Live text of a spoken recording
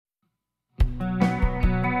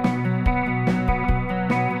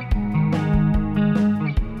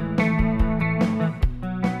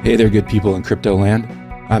Hey there, good people in crypto land.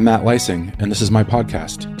 I'm Matt Leising, and this is my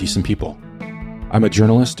podcast, Decent People. I'm a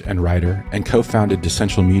journalist and writer and co-founded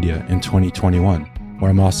DeCent Media in 2021, where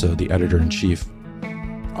I'm also the editor-in-chief.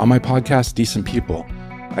 On my podcast, Decent People,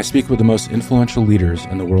 I speak with the most influential leaders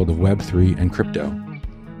in the world of Web3 and crypto.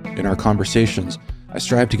 In our conversations, I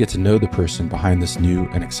strive to get to know the person behind this new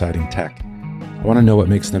and exciting tech. I want to know what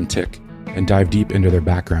makes them tick and dive deep into their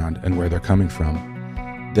background and where they're coming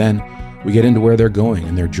from. Then, we get into where they're going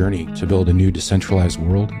in their journey to build a new decentralized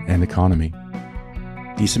world and economy.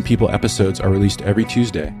 Decent People episodes are released every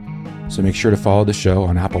Tuesday, so make sure to follow the show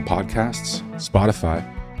on Apple Podcasts, Spotify,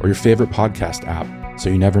 or your favorite podcast app so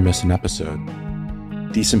you never miss an episode.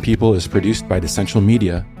 Decent People is produced by DeCent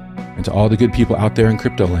Media, and to all the good people out there in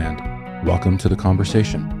crypto land, welcome to the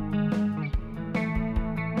conversation.